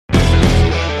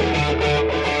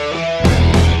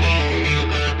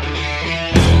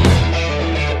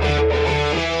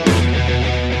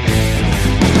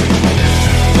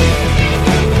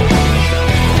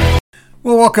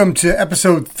Welcome to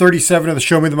episode 37 of the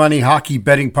Show Me the Money Hockey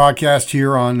Betting Podcast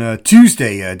here on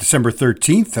Tuesday, December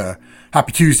 13th.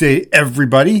 Happy Tuesday,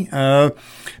 everybody.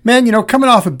 Man, coming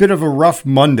off a bit of a rough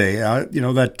Monday,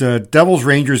 that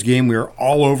Devils-Rangers game, we were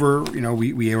all over.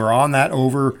 We were on that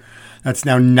over. That's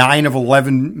now 9 of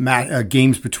 11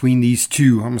 games between these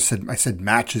two. I said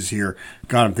matches here.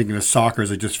 God, I'm thinking of soccer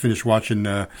as I just finished watching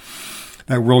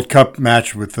that World Cup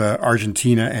match with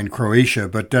Argentina and Croatia.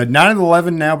 But 9 of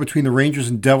 11 now between the Rangers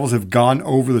and Devils have gone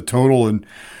over the total. And,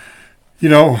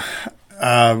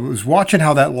 I was watching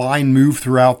how that line moved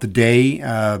throughout the day.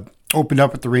 Opened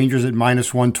up at the Rangers at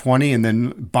minus 120 and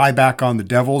then buy back on the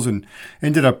Devils and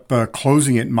ended up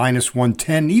closing at minus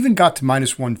 110. Even got to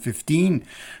minus 115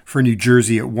 for New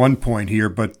Jersey at one point here.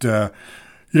 But,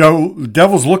 the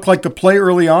Devils looked like the play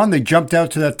early on. They jumped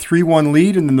out to that 3-1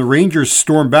 lead, and then the Rangers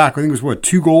stormed back. I think it was,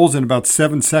 2 goals in about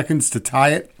 7 seconds to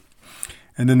tie it.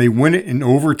 And then they win it in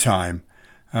overtime.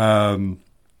 Now,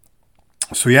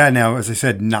 as I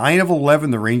said, 9 of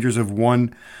 11 the Rangers have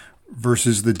won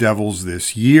versus the Devils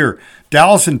this year.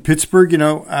 Dallas and Pittsburgh,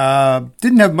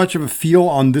 didn't have much of a feel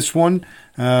on this one.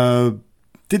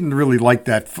 Didn't really like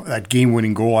that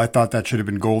game-winning goal. I thought that should have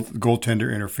been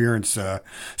goaltender interference.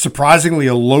 Surprisingly,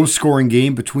 a low-scoring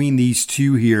game between these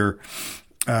two here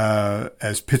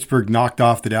as Pittsburgh knocked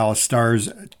off the Dallas Stars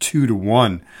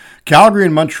 2-1. Calgary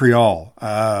and Montreal,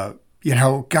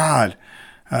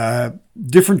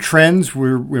 different trends.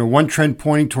 We're one trend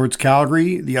pointing towards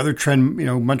Calgary. The other trend,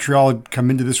 Montreal had come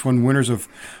into this one winners of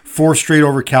 4 straight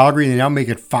over Calgary. They now make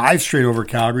it 5 straight over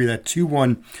Calgary. That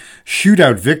 2-1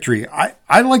 shootout victory.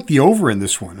 I like the over in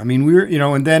this one. I mean,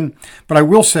 but I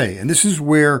will say, and this is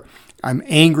where I'm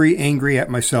angry at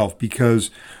myself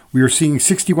because we are seeing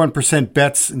 61%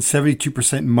 bets and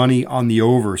 72% money on the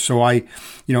over. So I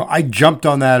jumped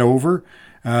on that over.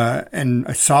 And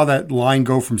I saw that line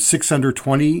go from 6 under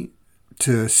 20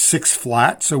 to 6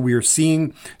 flat. So we are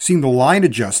seeing the line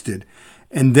adjusted.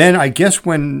 And then I guess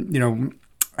when,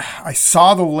 I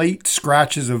saw the late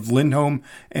scratches of Lindholm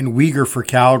and Weegar for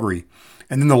Calgary,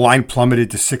 and then the line plummeted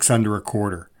to 6 under a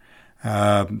quarter.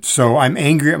 So I'm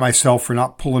angry at myself for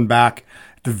not pulling back,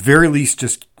 at the very least,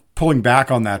 just pulling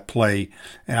back on that play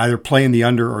and either playing the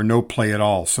under or no play at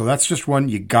all. So that's just one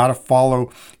you got to follow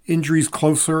injuries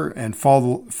closer and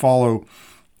follow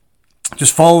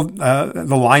the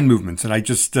line movements. And I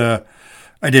just, I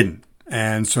didn't.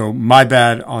 And so my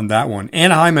bad on that one.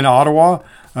 Anaheim and Ottawa,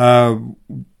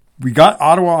 we got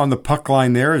Ottawa on the puck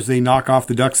line there as they knock off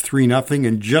the Ducks 3-0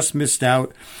 and just missed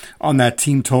out on that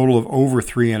team total of over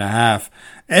 3.5.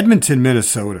 Edmonton,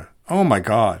 Minnesota. Oh my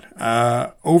God.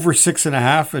 Over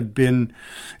 6.5 had been,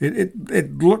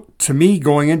 it looked to me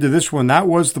going into this one, that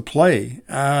was the play.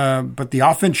 But the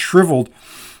offense shriveled.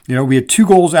 We had 2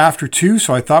 goals after 2,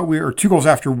 so I thought 2 goals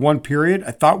after 1 period.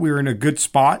 I thought we were in a good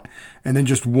spot. And then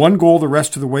just 1 goal the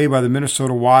rest of the way by the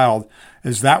Minnesota Wild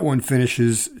as that one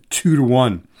finishes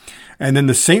 2-1. And then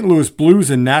the St. Louis Blues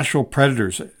and Nashville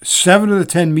Predators. 7 of the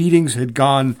 10 meetings had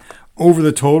gone over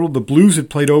the total. The Blues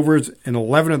had played overs in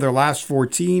 11 of their last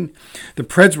 14. The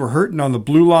Preds were hurting on the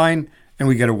blue line, and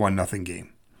we get a 1-0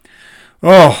 game.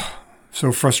 Oh,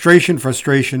 so frustration.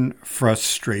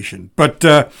 But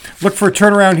look for a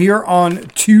turnaround here on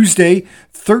Tuesday.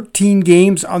 13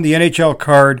 games on the NHL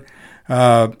card.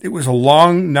 It was a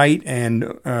long night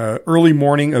and early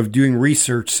morning of doing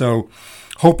research, so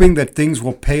hoping that things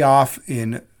will pay off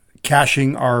in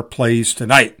cashing our plays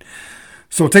tonight.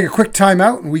 So we'll take a quick time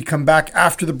out and we come back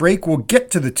after the break. We'll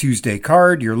get to the Tuesday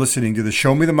card. You're listening to the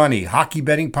Show Me the Money Hockey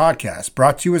Betting Podcast,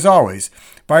 brought to you as always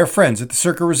by our friends at the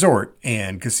Circa Resort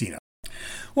and Casino.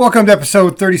 Welcome to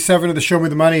episode 37 of the Show Me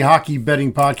the Money Hockey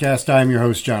Betting Podcast. I'm your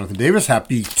host, Jonathan Davis.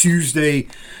 Happy Tuesday,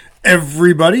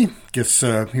 everybody. Guess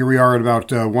here we are at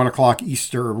about 1 o'clock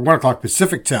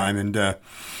Pacific time, and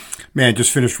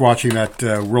just finished watching that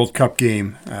World Cup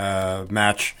game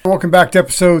match. Welcome back to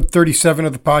episode 37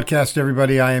 of the podcast,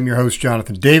 everybody. I am your host,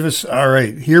 Jonathan Davis. All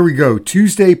right, here we go.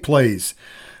 Tuesday plays.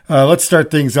 Let's start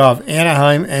things off.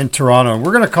 Anaheim and Toronto.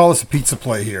 We're going to call this a pizza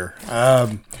play here.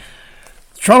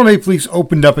 Toronto Maple Leafs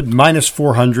opened up at minus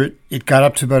 400. It got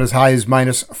up to about as high as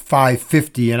minus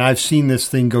 550, and I've seen this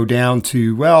thing go down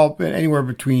to, anywhere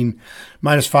between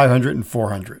minus 500 and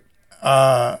 400.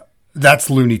 That's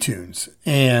Looney Tunes.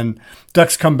 And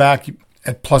Ducks come back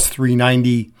at plus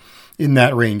 390 in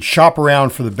that range. Shop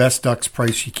around for the best Ducks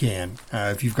price you can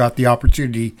if you've got the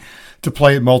opportunity to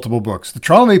play at multiple books. The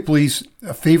Toronto Maple Leafs,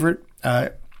 a favorite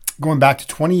going back to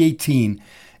 2018,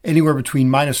 anywhere between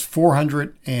minus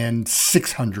 400 and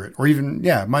 600, or even,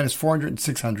 minus 400 and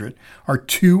 600 are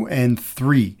 2 and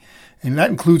 3. And that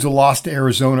includes a loss to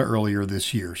Arizona earlier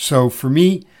this year. So for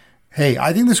me, Hey,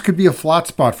 I think this could be a flat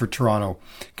spot for Toronto,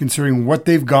 considering what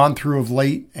they've gone through of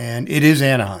late, and it is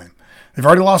Anaheim. They've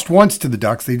already lost once to the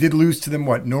Ducks. They did lose to them,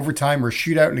 in overtime or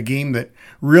shootout in a game that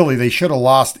really they should have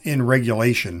lost in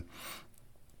regulation.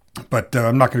 But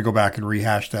I'm not going to go back and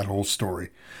rehash that whole story.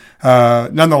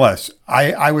 Nonetheless,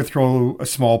 I would throw a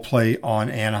small play on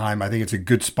Anaheim. I think it's a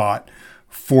good spot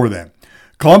for them.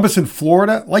 Columbus and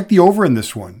Florida, like the over in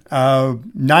this one.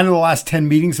 9 of the last 10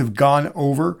 meetings have gone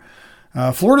over.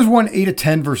 Florida's won 8 of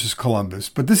 10 versus Columbus,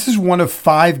 but this is one of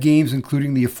 5 games,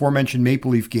 including the aforementioned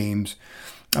Maple Leaf games.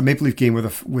 A Maple Leaf game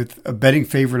with a betting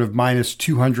favorite of minus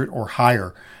 200 or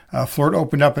higher. Florida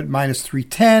opened up at minus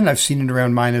 310. I've seen it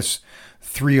around minus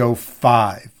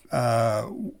 305.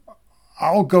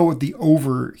 I'll go with the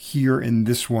over here in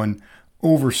this one,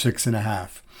 over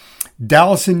 6.5.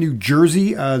 Dallas and New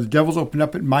Jersey, the Devils opened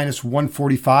up at minus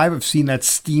 145. I've seen that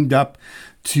steamed up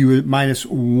to minus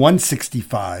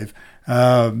 165.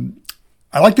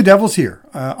 I like the Devils here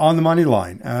on the money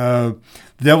line. The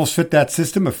Devils fit that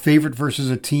system, a favorite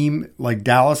versus a team like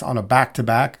Dallas on a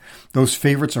back-to-back. Those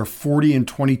favorites are 40 and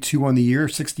 22 on the year,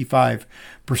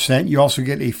 65%. You also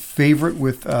get a favorite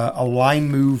with a line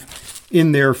move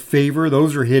in their favor.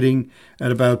 Those are hitting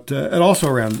at also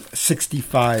around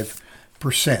 65%.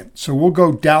 So we'll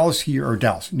go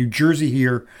New Jersey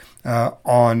here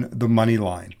on the money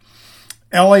line.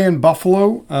 LA and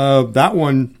Buffalo, that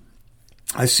one,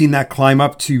 I've seen that climb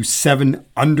up to 7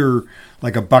 under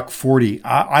like $1.40.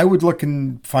 I would look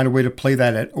and find a way to play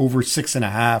that at over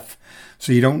 6.5.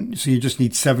 So you just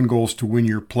need 7 goals to win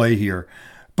your play here.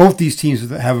 Both these teams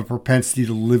have a propensity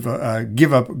to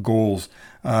give up goals.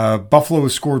 Buffalo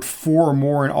has scored 4 or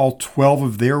more in all 12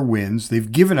 of their wins.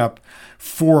 They've given up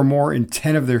 4 or more in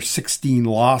 10 of their 16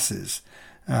 losses.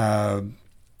 We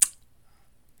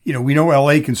know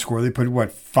LA can score. They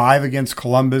put 5 against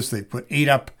Columbus. They put 8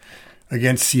 up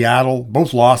against Seattle.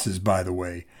 Both losses, by the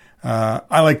way.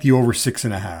 I like the over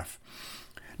 6.5.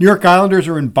 New York Islanders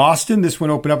are in Boston. This one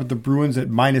opened up at the Bruins at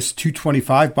minus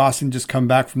 225. Boston just come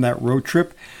back from that road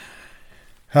trip.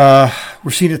 We're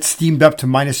seeing it steamed up to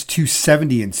minus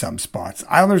 270 in some spots.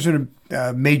 Islanders are in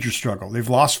a major struggle. They've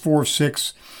lost 4 of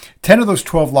 6. 10 of those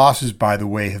 12 losses, by the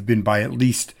way, have been by at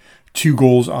least 2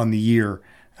 goals on the year.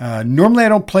 Normally, I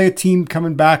don't play a team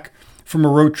coming back from a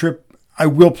road trip. I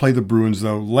will play the Bruins,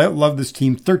 though. Love this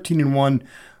team. 13-1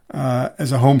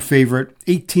 as a home favorite.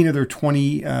 18 of their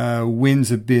 20 wins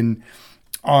have been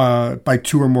by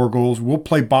 2 or more goals. We'll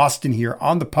play Boston here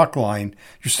on the puck line.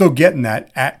 You're still getting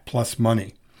that at plus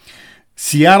money.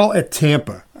 Seattle at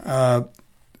Tampa. There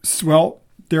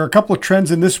are a couple of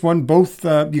trends in this one. Both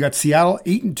you got Seattle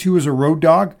 8-2 as a road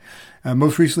dog.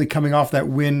 Most recently coming off that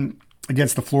win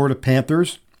against the Florida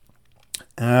Panthers.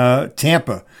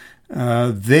 Tampa.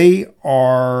 They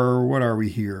are, what are we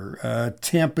here?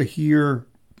 Tampa here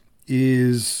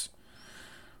is,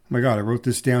 oh my God, I wrote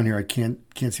this down here. I can't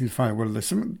seem to find it. What are they?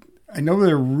 I know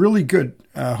they're really good.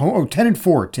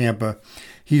 10-4 Tampa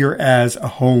here as a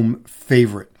home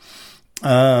favorite.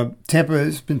 Tampa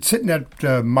has been sitting at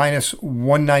minus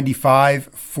 195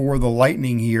 for the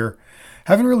Lightning here.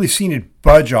 Haven't really seen it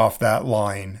budge off that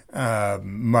line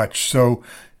much. So,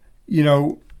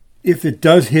 if it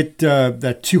does hit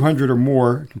that 200 or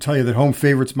more, I can tell you that home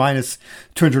favorites minus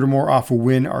 200 or more off a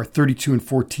win are 32 and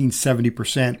 14,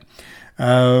 70%.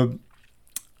 I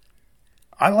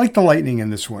like the Lightning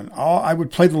in this one. I would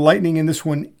play the Lightning in this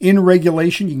one in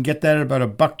regulation. You can get that at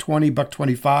about $1.20,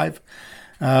 $1.25.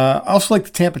 I also like the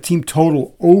Tampa team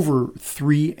total over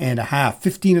 3.5.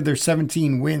 15 of their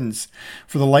 17 wins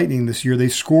for the Lightning this year. They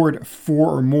scored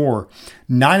 4 or more.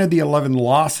 9 of the 11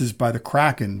 losses by the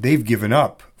Kraken, they've given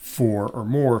up 4 or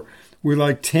more. We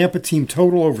like Tampa team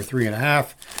total over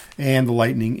 3.5 and the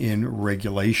Lightning in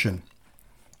regulation.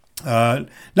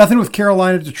 Nothing with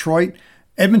Carolina, Detroit.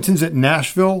 Edmonton's at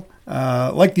Nashville.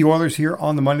 Like the Oilers here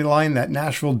on the money line. That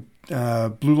Nashville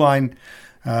blue line,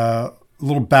 a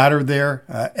little battered there.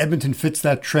 Edmonton fits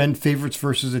that trend. Favorites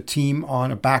versus a team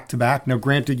on a back-to-back. Now,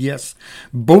 granted, yes,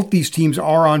 both these teams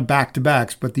are on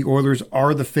back-to-backs, but the Oilers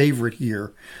are the favorite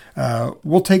here.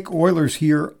 We'll take Oilers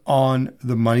here on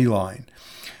the money line.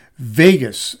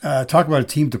 Vegas, talk about a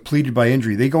team depleted by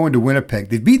injury. They go into Winnipeg.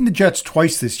 They've beaten the Jets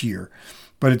twice this year,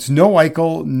 but it's no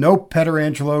Eichel, no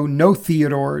Pietrangelo, no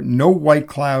Theodore, no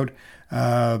Whitecloud.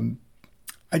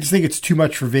 I just think it's too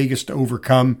much for Vegas to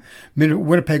overcome.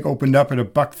 Winnipeg opened up at a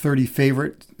 $1.30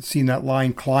 favorite. Seen that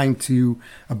line climb to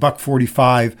a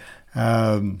 $1.45.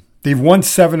 They've won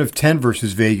 7 of 10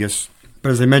 versus Vegas,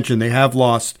 but as I mentioned, they have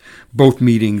lost both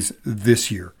meetings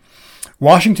this year.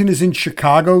 Washington is in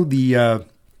Chicago. The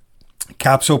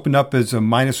Caps opened up as a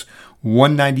minus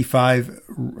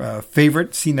 195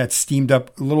 favorite. Seen that steamed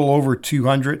up a little over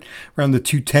 200, around the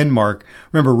 210 mark.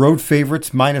 Remember, road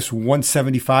favorites minus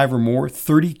 175 or more,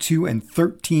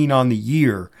 32-13 on the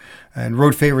year. And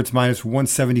road favorites minus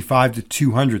 175 to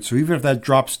 200. So even if that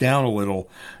drops down a little,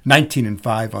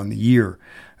 19-5 on the year.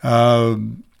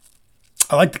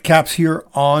 I like the caps here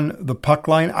on the puck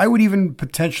line. I would even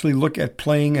potentially look at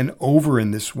playing an over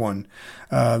in this one.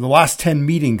 The last 10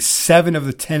 meetings, 7 of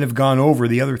the 10 have gone over.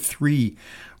 The other 3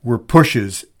 were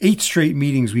pushes. 8 straight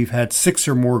meetings, we've had 6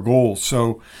 or more goals.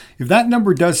 So if that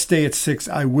number does stay at 6,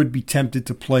 I would be tempted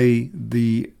to play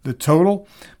the total.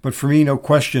 But for me, no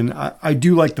question, I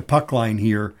do like the puck line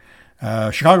here.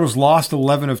 Chicago's lost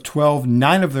 11 of 12.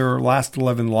 9 of their last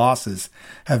 11 losses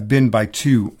have been by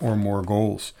 2 or more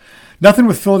goals. Nothing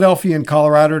with Philadelphia and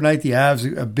Colorado tonight. The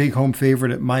Avs, a big home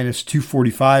favorite at minus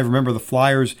 245. Remember, the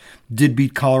Flyers did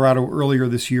beat Colorado earlier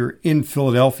this year in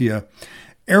Philadelphia.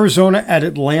 Arizona at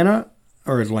Arizona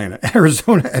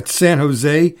at San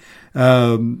Jose.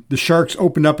 The Sharks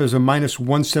opened up as a minus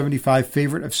 175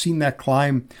 favorite. I've seen that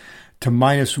climb to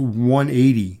minus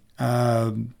 180.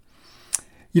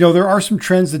 There are some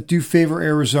trends that do favor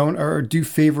Arizona or do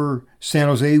favor San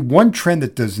Jose. One trend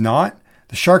that does not.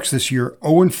 The Sharks this year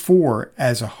 0-4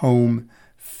 as a home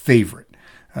favorite.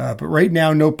 But right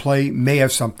now, no play. May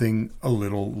have something a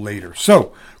little later.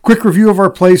 So, quick review of our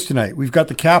plays tonight. We've got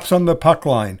the caps on the puck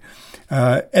line.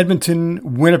 Edmonton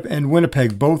and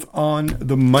Winnipeg both on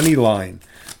the money line.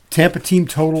 Tampa team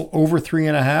total over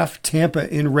 3.5. Tampa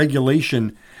in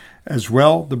regulation as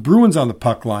well. The Bruins on the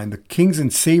puck line. The Kings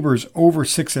and Sabres over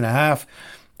 6.5.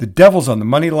 The Devils on the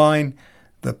money line.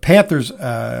 The Panthers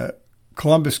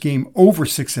Columbus game over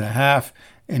 6.5.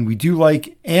 And we do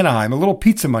like Anaheim, a little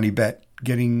pizza money bet,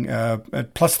 getting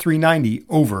at plus 390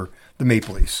 over the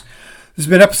Maple Leafs. This has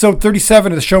been episode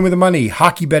 37 of the Show Me the Money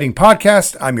Hockey Betting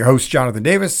Podcast. I'm your host, Jonathan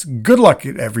Davis. Good luck,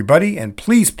 everybody, and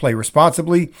please play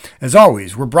responsibly. As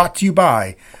always, we're brought to you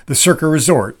by the Circa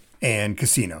Resort and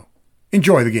Casino.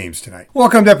 Enjoy the games tonight.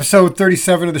 Welcome to episode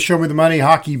 37 of the Show Me the Money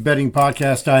Hockey Betting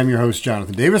Podcast. I'm your host,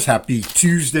 Jonathan Davis. Happy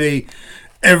Tuesday,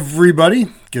 everybody.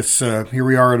 Guess here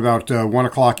we are at about 1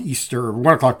 o'clock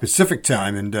Pacific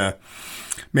time. And,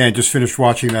 just finished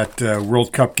watching that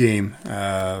World Cup game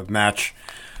match